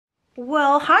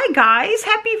Well, hi guys,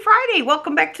 happy Friday.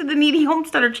 Welcome back to the Kneady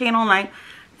Homesteader channel, and I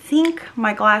think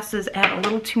my glasses add a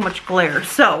little too much glare,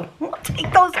 so we'll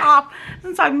take those off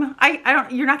since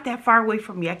you're not that far away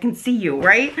from me. I can see you,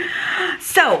 right?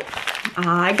 So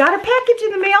I got a package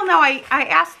in the mail. Now I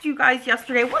asked you guys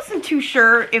yesterday. I wasn't too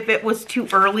sure if it was too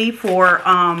early for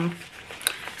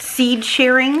seed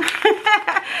sharing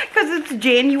because it's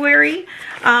January,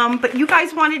 but you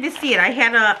guys wanted to see it. I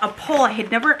had a poll.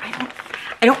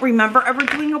 I don't remember ever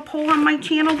doing a poll on my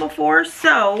channel before,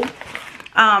 so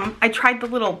I tried the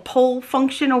little poll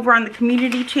function over on the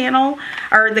community channel,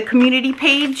 or the community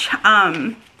page,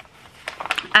 on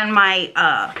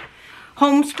my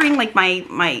home screen, like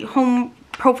my home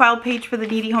profile page for the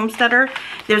Kneady Homesteader.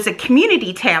 There's a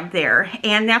community tab there,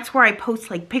 and that's where I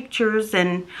post like pictures,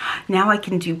 and now I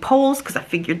can do polls because I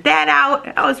figured that out.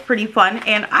 That was pretty fun,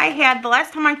 and I had, the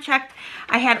last time I checked,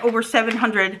 I had over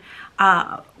 700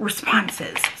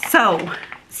 responses. So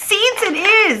seeds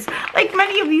it is. Like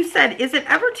many of you said, is it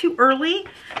ever too early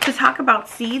to talk about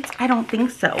seeds? I don't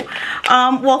think so.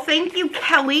 Well, thank you,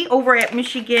 Kelly, over at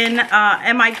Michigan,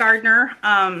 MiGardener,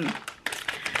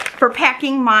 for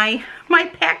packing my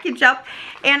package up.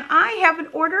 And I have an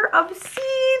order of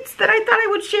seeds that I thought I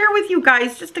would share with you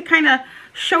guys, just to kind of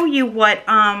show you what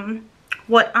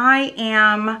I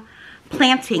am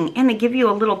planting, and to give you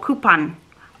a little coupon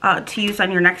to use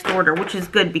on your next order, which is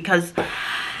good because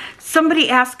somebody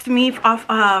asked me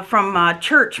from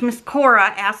church, Miss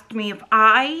Cora asked me if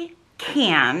I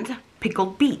canned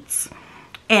pickled beets.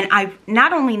 And I've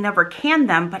not only never canned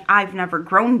them, but I've never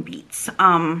grown beets.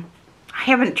 I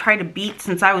haven't tried a beet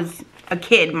since I was a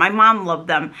kid. My mom loved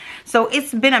them. So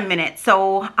it's been a minute.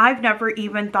 So I've never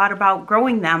even thought about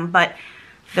growing them, but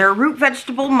they're a root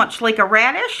vegetable, much like a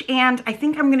radish, and I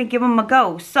think I'm going to give them a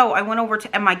go. So I went over to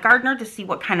MiGardener to see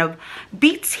what kind of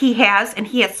beets he has, and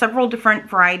he has several different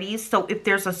varieties. So if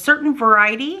there's a certain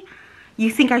variety you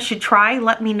think I should try,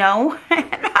 let me know. Because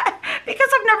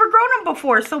I've never grown them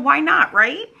before, so why not,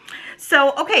 right?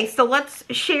 So, okay, so let's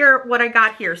share what I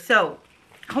got here. So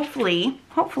hopefully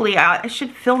I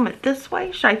should film it this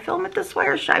way. Should I film it this way,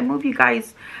 or should I move you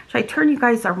guys? Should I turn you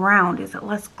guys around? Is it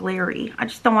less glary? I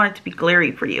just don't want it to be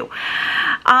glary for you.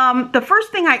 The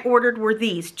first thing I ordered were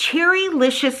these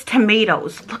Cherry-licious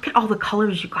tomatoes. Look at all the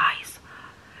colors, you guys.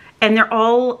 And they're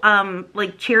all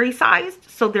like cherry sized,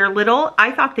 so they're little.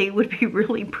 I thought they would be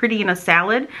really pretty in a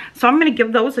salad, so I'm gonna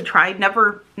give those a try.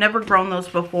 Never grown those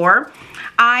before.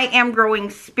 I am growing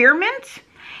spearmint,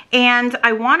 and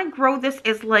I want to grow this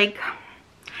as like,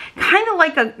 kind of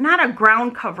like not a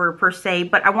ground cover per se,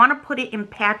 but I want to put it in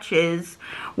patches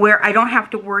where I don't have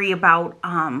to worry about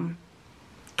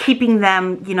keeping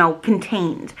them, you know,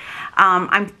 contained.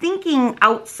 I'm thinking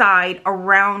outside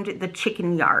around the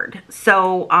chicken yard.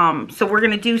 So so we're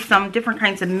gonna do some different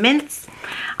kinds of mints.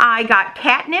 I got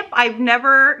catnip. I've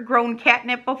never grown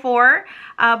catnip before,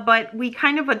 but we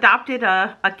kind of adopted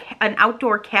an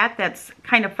outdoor cat that's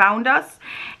kind of found us,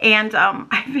 and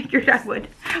I figured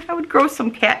I would grow some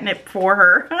catnip for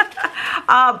her.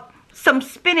 Some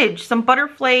spinach, some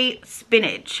butterfly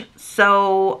spinach.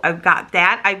 So I've got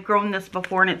that. I've grown this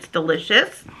before and it's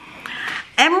delicious.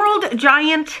 Emerald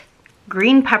giant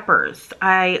green peppers.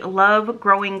 I love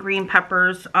growing green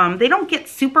peppers. They don't get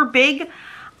super big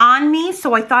on me,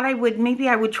 so I thought maybe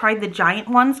I would try the giant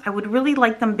ones. I would really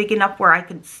like them big enough where I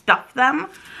could stuff them.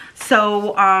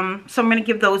 So so I'm gonna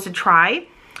give those a try.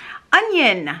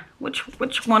 Onion.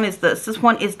 Which one is this? This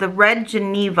one is the red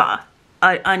Geneva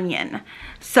onion.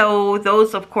 So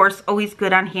those, of course, always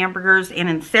good on hamburgers and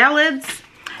in salads.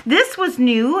 This was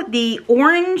new, the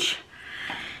orange,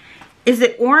 is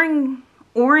it orange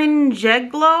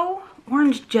Jeglo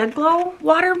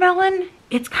watermelon?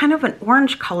 It's kind of an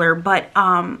orange color, but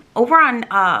over on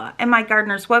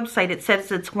MiGardener's website, it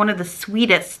says it's one of the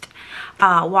sweetest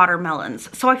watermelons.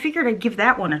 So I figured I'd give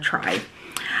that one a try.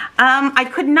 I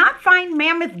could not find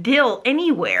mammoth dill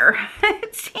anywhere.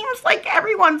 It seems like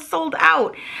everyone's sold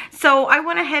out. So I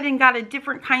went ahead and got a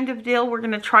different kind of dill. We're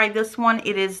going to try this one.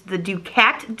 It is the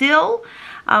Ducat dill.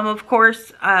 Of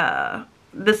course,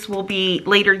 this will be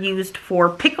later used for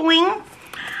pickling.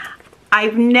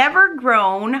 I've never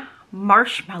grown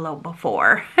marshmallow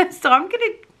before, so I'm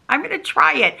gonna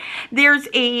try it. There's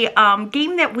a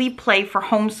game that we play for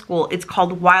homeschool. It's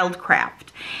called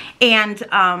Wildcraft, and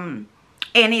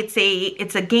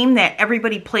it's a game that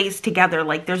everybody plays together.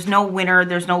 Like, there's no winner,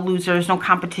 there's no loser, there's no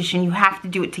competition. You have to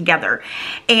do it together.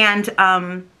 And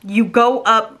you go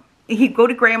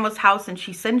to grandma's house and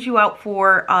she sends you out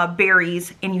for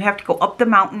berries, and you have to go up the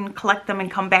mountain, collect them, and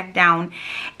come back down.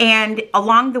 And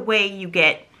along the way you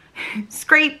get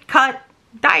scrape, cut,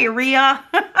 diarrhea,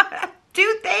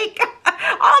 toothache.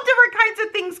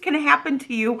 can happen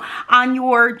to you on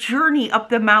your journey up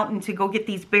the mountain to go get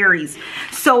these berries.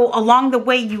 So along the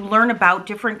way, you learn about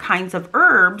different kinds of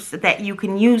herbs that you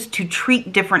can use to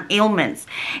treat different ailments.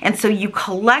 And so you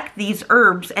collect these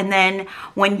herbs, and then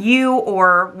when you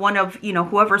or one of, you know,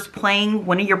 whoever's playing,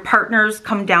 one of your partners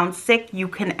come down sick, you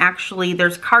can actually,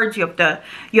 there's cards you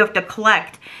have to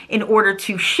collect in order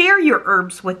to share your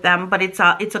herbs with them. But it's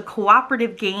a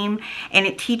cooperative game, and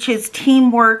it teaches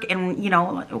teamwork and, you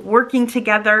know, working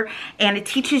together, and it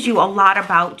teaches you a lot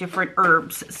about different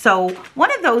herbs. So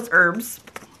one of those herbs,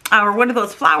 or one of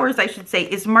those flowers, I should say,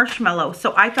 is marshmallow.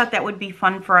 So I thought that would be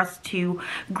fun for us to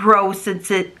grow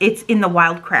since it's in the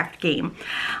Wildcraft game.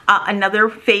 Another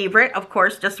favorite, of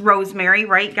course, just rosemary,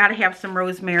 right? Got to have some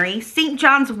rosemary. St.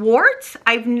 John's wort.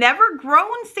 I've never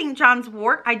grown St. John's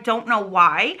wort. I don't know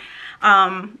why,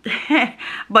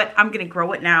 but I'm going to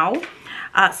grow it now.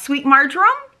 Sweet marjoram.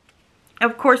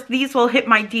 Of course, these will hit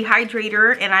my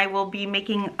dehydrator, and I will be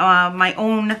making my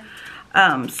own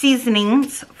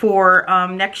seasonings for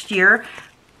next year.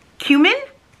 Cumin.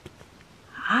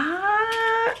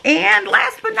 And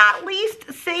last but not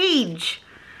least, sage.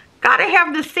 Gotta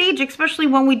have the sage, especially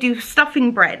when we do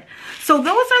stuffing bread. So those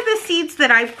are the seeds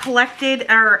that I've collected,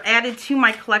 or added to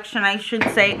my collection, I should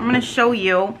say. I'm gonna show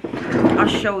you. I'll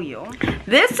show you.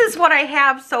 This is what I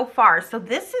have so far. So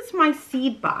this is my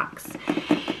seed box.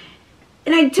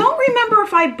 And I don't remember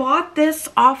if I bought this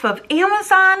off of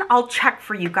Amazon. I'll check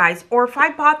for you guys. Or if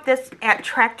I bought this at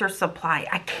Tractor Supply.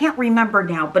 I can't remember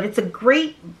now. But it's a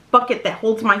great bucket that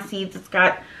holds my seeds. It's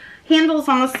got handles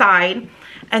on the side.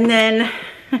 And then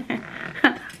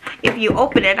if you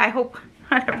open it, I hope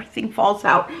not everything falls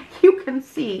out. You can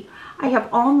see I have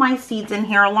all my seeds in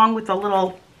here, along with a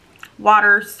little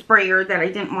water sprayer that I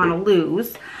didn't want to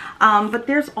lose. But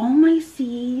there's all my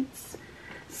seeds.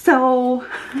 So,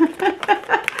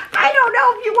 I don't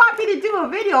know if you want me to do a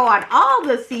video on all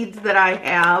the seeds that I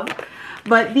have,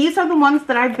 but these are the ones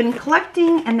that I've been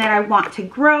collecting and that I want to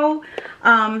grow.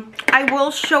 I will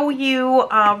show you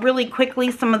really quickly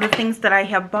some of the things that I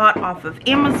have bought off of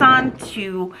Amazon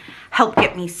to help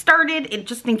get me started,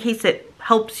 just in case it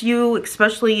helps you,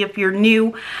 especially if you're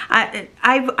new. I've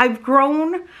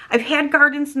had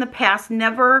gardens in the past,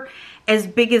 never as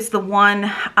big as the one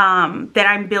that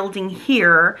I'm building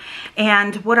here.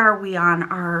 And what are we on?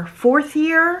 Our 4th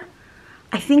year?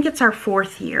 I think it's our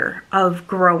 4th year of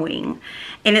growing.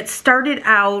 And it started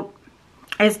out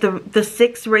as the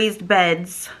 6 raised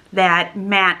beds that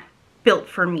Matt built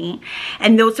for me.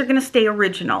 And those are going to stay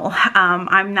original.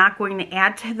 I'm not going to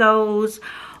add to those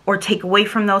or take away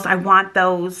from those. I want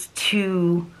those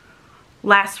to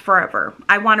last forever.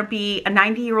 I want to be a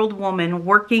 90-year-old woman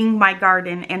working my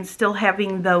garden and still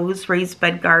having those raised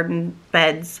bed garden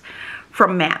beds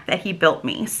from Matt that he built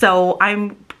me. So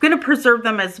I'm going to preserve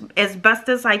them as best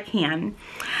as I can.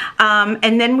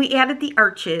 And then we added the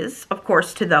arches, of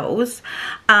course, to those.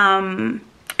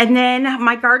 And then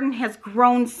my garden has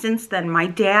grown since then. My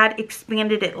dad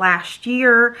expanded it last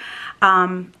year.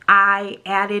 I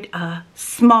added a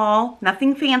small,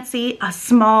 nothing fancy, a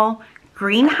small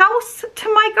greenhouse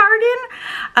to my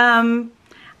garden.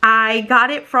 I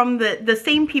got it from the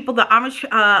same people, the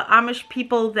Amish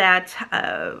people that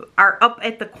are up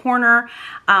at the corner.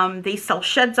 They sell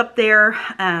sheds up there,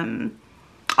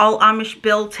 all Amish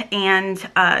built, and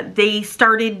they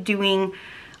started doing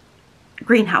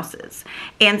greenhouses.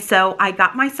 And so I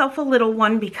got myself a little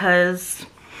one because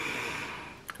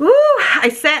I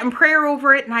sat in prayer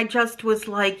over it, and I just was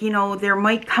like, you know, there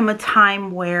might come a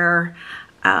time where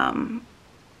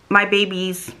my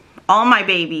babies, all my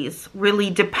babies, really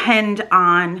depend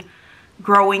on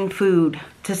growing food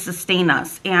to sustain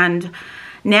us. And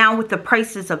now with the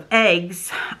prices of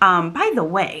eggs, by the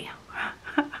way,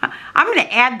 I'm going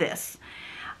to add this.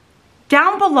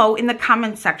 Down below in the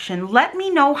comment section, let me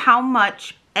know how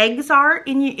much eggs are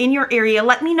in your area.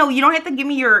 Let me know. You don't have to give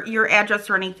me your address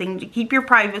or anything to keep your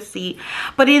privacy.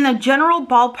 But in a general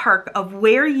ballpark of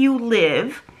where you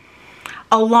live,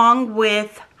 along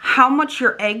with how much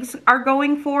your eggs are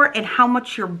going for and how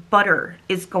much your butter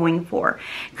is going for.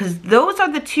 Because those are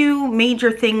the two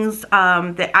major things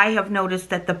that I have noticed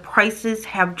that the prices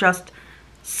have just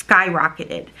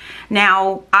skyrocketed.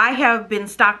 Now, I have been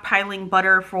stockpiling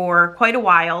butter for quite a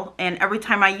while, and every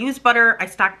time I use butter, I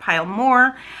stockpile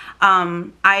more.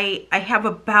 I have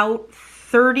about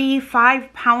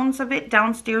 35 pounds of it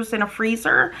downstairs in a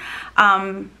freezer.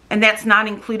 And that's not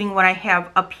including what I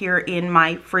have up here in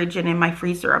my fridge and in my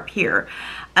freezer up here.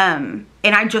 And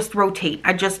I just rotate.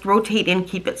 I just rotate and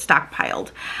keep it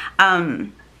stockpiled.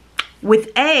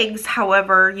 With eggs,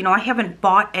 however, you know, I haven't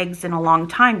bought eggs in a long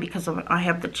time because I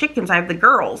have the chickens, I have the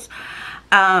girls.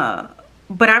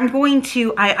 but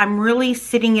I'm really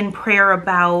sitting in prayer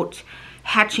about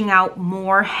hatching out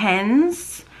more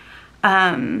hens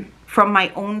from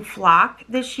my own flock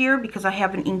this year, because I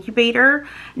have an incubator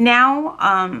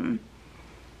now,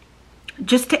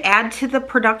 just to add to the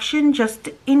production, just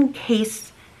in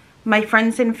case my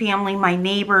friends and family, my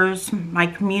neighbors, my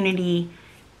community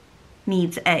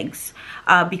needs eggs,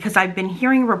 because I've been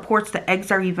hearing reports that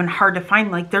eggs are even hard to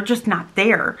find, like they're just not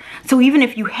there. So even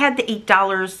if you had the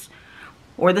 $8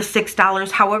 or the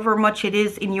 $6, however much it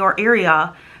is in your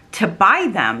area to buy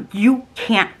them, you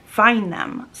can't find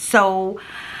them. So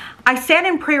I sat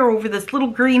in prayer over this little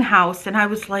greenhouse, and I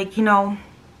was like, you know,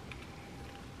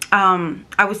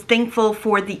 I was thankful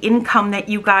for the income that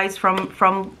you guys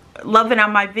from loving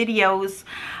on my videos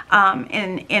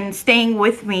and staying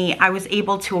with me, I was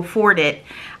able to afford it.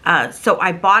 So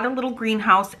I bought a little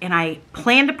greenhouse, and I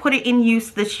plan to put it in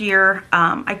use this year.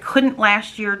 I couldn't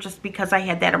last year just because I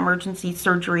had that emergency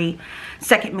surgery,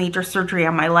 second major surgery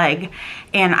on my leg,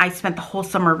 and I spent the whole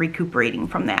summer recuperating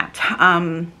from that.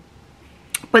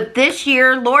 But this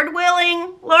year, Lord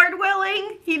willing,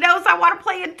 He knows I want to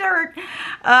play in dirt.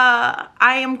 I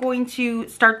am going to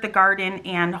start the garden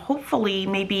and hopefully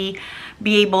maybe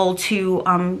be able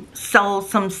to sell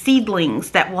some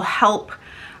seedlings that will help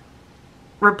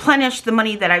replenish the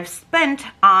money that I've spent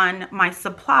on my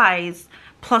supplies,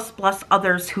 plus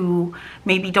others who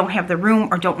maybe don't have the room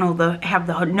or don't have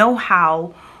the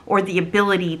know-how or the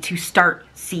ability to start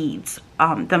seeds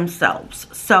themselves.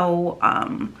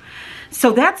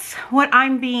 So that's what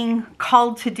I'm being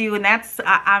called to do, and that's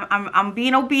I'm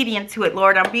being obedient to it,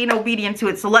 Lord. I'm being obedient to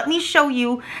it. So let me show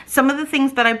you some of the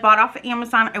things that I bought off of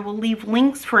Amazon. I will leave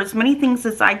links for as many things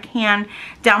as I can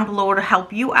down below to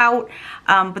help you out,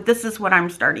 but this is what I'm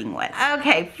starting with.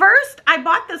 Okay, first I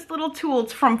bought this little tool.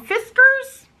 It's from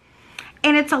Fiskars,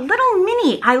 and it's a little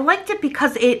mini. I liked it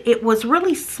because it was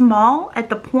really small at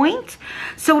the point,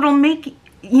 so it'll make,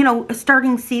 you know,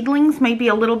 starting seedlings maybe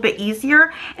a little bit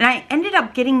easier. And I ended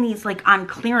up getting these like on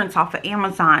clearance off of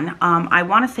Amazon. I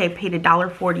want to say I paid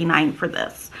 $1.49 for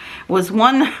this. It was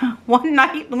one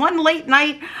late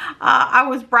night, I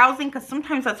was browsing, because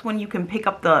sometimes that's when you can pick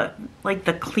up the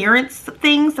clearance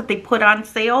things that they put on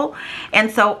sale. And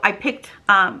so I picked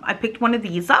one of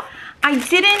these up.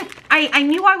 I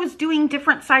knew I was doing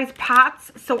different size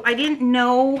pots, so I didn't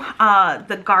know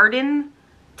the garden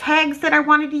tags that I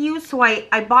wanted to use, so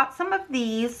I bought some of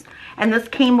these, and this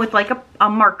came with like a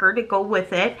marker to go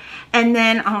with it. And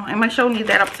then am I showing you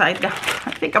that upside down?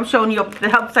 I think I'm showing you the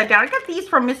upside down. I got these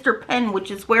from Mr. Penn, which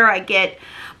is where I get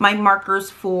my markers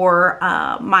for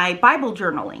my Bible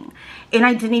journaling, and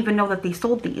I didn't even know that they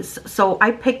sold these, so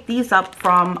I picked these up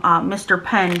from Mr.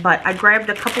 Penn. But I grabbed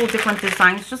a couple of different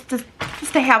designs just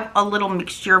to have a little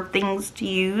mixture of things to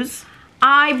use.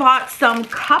 I bought some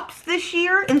cups this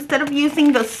year instead of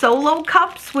using the solo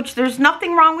cups, which there's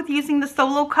nothing wrong with using the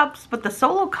solo cups, but the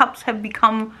solo cups have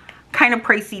become kind of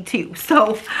pricey too.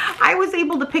 So I was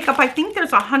able to pick up, I think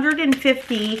there's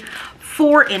 150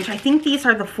 4-inch. I think these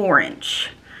are the 4-inch.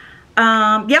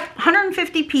 Yep,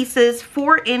 150 pieces,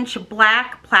 4-inch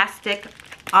black plastic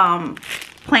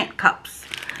plant cups.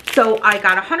 So I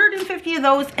got 150 of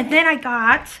those, and then I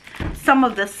got some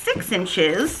of the 6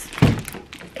 inches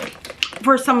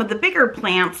for some of the bigger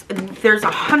plants. There's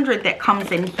 100 that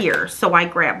comes in here, so I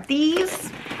grabbed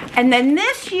these. And then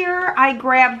this year I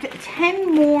grabbed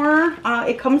 10 more.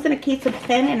 It comes in a case of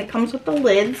 10, and it comes with the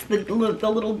lids, the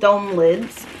little dome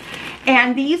lids.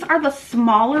 And these are the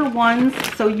smaller ones,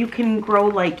 so you can grow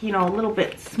like, you know, a little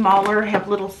bit smaller, have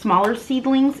little smaller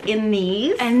seedlings in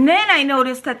these. And then I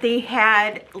noticed that they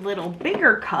had little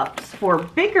bigger cups for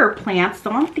bigger plants, so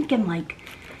I'm thinking like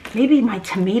maybe my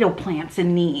tomato plants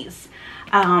in these.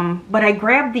 But I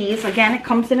grabbed these. Again, it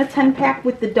comes in a 10-pack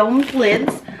with the domed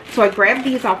lids, so I grabbed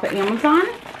these off of Amazon.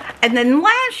 And then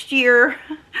last year,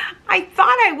 I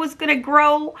thought I was going to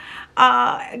grow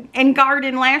and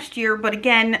garden last year, but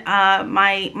again,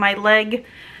 my leg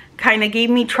kind of gave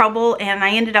me trouble, and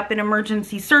I ended up in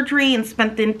emergency surgery and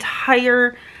spent the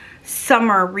entire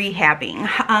summer rehabbing.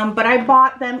 But I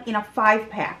bought them in a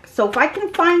 5-pack. So if I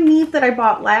can find these that I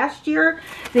bought last year,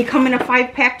 they come in a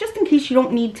 5-pack, just in case you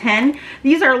don't need 10.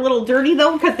 These are a little dirty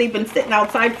though, because they've been sitting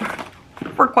outside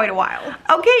for quite a while.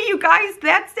 Okay, you guys,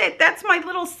 that's it. That's my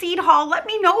little seed haul. Let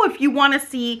me know if you want to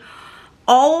see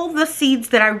all the seeds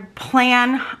that I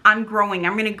plan on growing.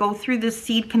 I'm going to go through this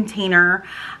seed container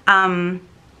and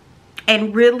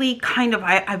really kind of,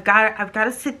 I've got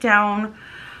to sit down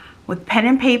with pen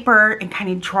and paper and kind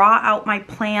of draw out my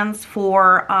plans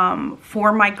for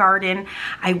my garden.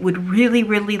 I would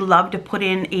really love to put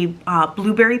in a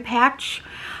blueberry patch.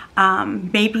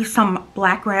 maybe some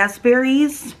black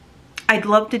raspberries. I'd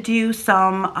love to do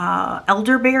some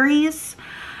elderberries.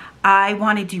 I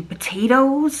want to do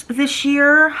potatoes this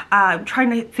year. I'm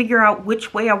trying to figure out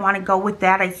which way I want to go with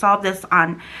that. I saw this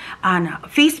on a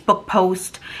Facebook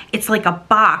post. It's like a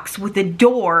box with a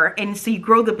door, and so you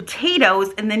grow the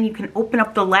potatoes and then you can open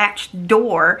up the latched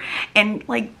door and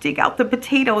like dig out the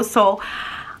potatoes. So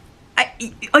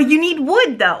you need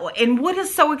wood though, and wood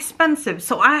is so expensive.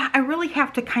 So I really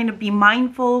have to kind of be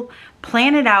mindful,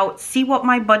 plan it out, see what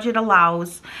my budget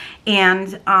allows,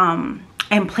 and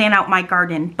plan out my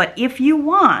garden. But if you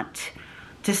want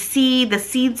to see the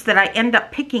seeds that I end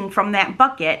up picking from that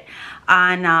bucket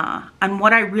on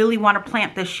what I really want to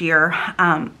plant this year,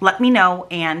 let me know.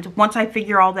 And once I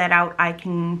figure all that out, I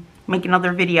can make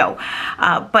another video.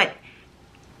 But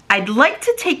I'd like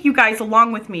to take you guys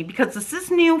along with me because this is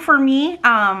new for me.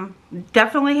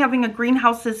 Definitely having a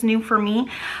greenhouse is new for me.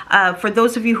 For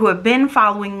those of you who have been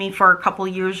following me for a couple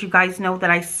years, you guys know that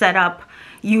I set up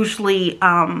usually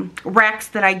racks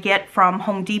that I get from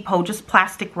Home Depot, just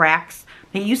plastic racks.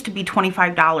 They used to be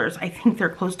 $25. I think they're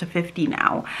close to $50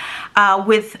 now,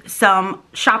 with some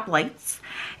shop lights.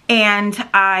 And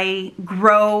I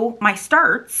grow my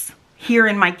starts here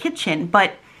in my kitchen,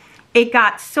 but it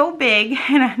got so big,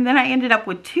 and then I ended up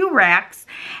with 2 racks,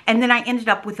 and then I ended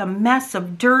up with a mess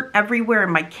of dirt everywhere in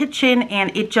my kitchen, and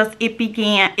it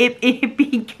began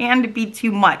to be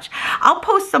too much. I'll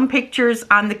post some pictures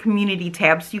on the community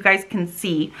tab so you guys can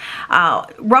see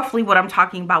roughly what I'm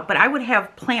talking about. But I would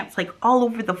have plants like all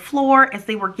over the floor as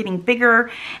they were getting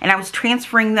bigger, and I was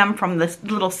transferring them from the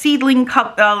little seedling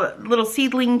cup, little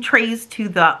seedling trays to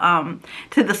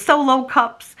the solo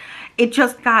cups. It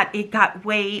got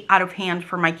way out of hand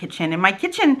for my kitchen, and my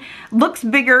kitchen looks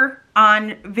bigger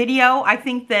on video, I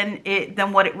think,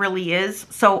 than what it really is.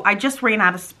 So I just ran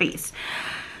out of space.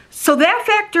 So that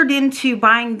factored into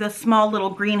buying the small little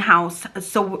greenhouse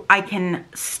so I can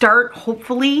start,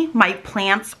 hopefully, my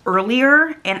plants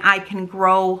earlier and I can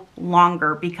grow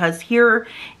longer, because here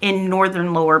in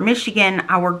northern lower Michigan,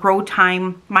 our grow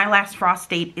time, my last frost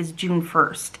date is June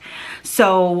 1st.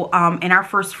 So, and our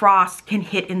first frost can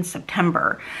hit in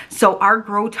September. So our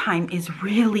grow time is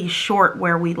really short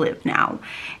where we live now.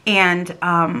 And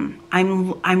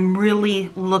I'm really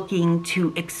looking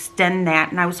to extend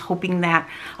that, and I was hoping that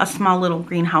a small little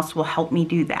greenhouse will help me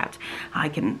do that. I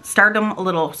can start them a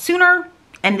little sooner,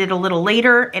 end it a little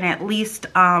later, and at least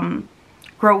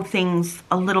grow things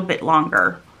a little bit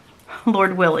longer,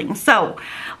 Lord willing. So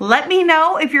let me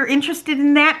know if you're interested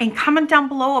in that, and comment down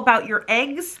below about your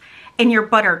eggs and your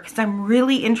butter, because I'm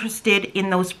really interested in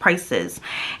those prices.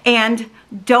 And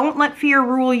don't let fear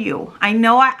rule you. I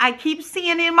know I keep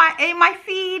seeing in my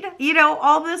feed, you know,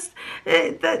 all this,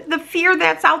 the fear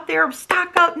that's out there of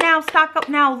stock up now, stock up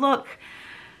now. Look,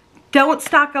 don't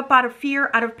stock up out of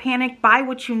fear, out of panic. Buy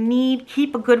what you need.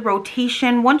 Keep a good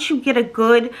rotation. Once you get a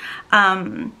good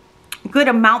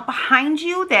amount behind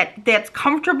you that's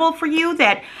comfortable for you,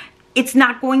 that it's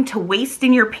not going to waste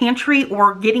in your pantry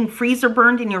or getting freezer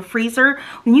burned in your freezer.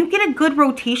 When you get a good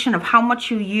rotation of how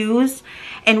much you use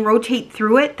and rotate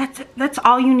through it, that's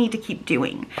all you need to keep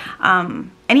doing.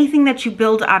 Anything that you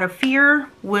build out of fear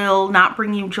will not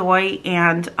bring you joy,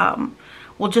 and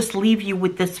will just leave you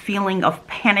with this feeling of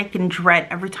panic and dread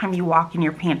every time you walk in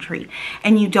your pantry.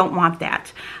 And you don't want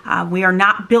that. We are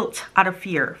not built out of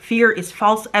fear. Fear is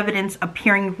false evidence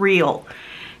appearing real.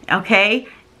 Okay?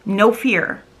 No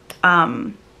fear.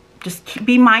 Just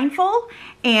be mindful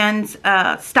and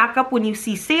stock up when you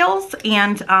see sales,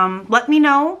 and let me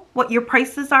know what your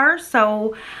prices are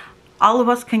so all of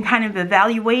us can kind of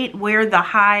evaluate where the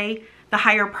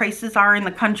higher prices are in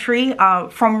the country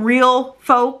from real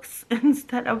folks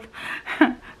instead of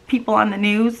people on the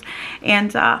news.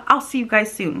 And I'll see you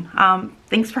guys soon.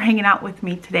 Thanks for hanging out with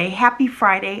me today. Happy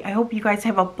Friday. I hope you guys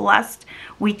have a blessed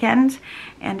weekend,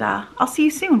 and I'll see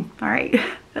you soon. All right.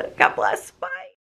 God bless. Bye.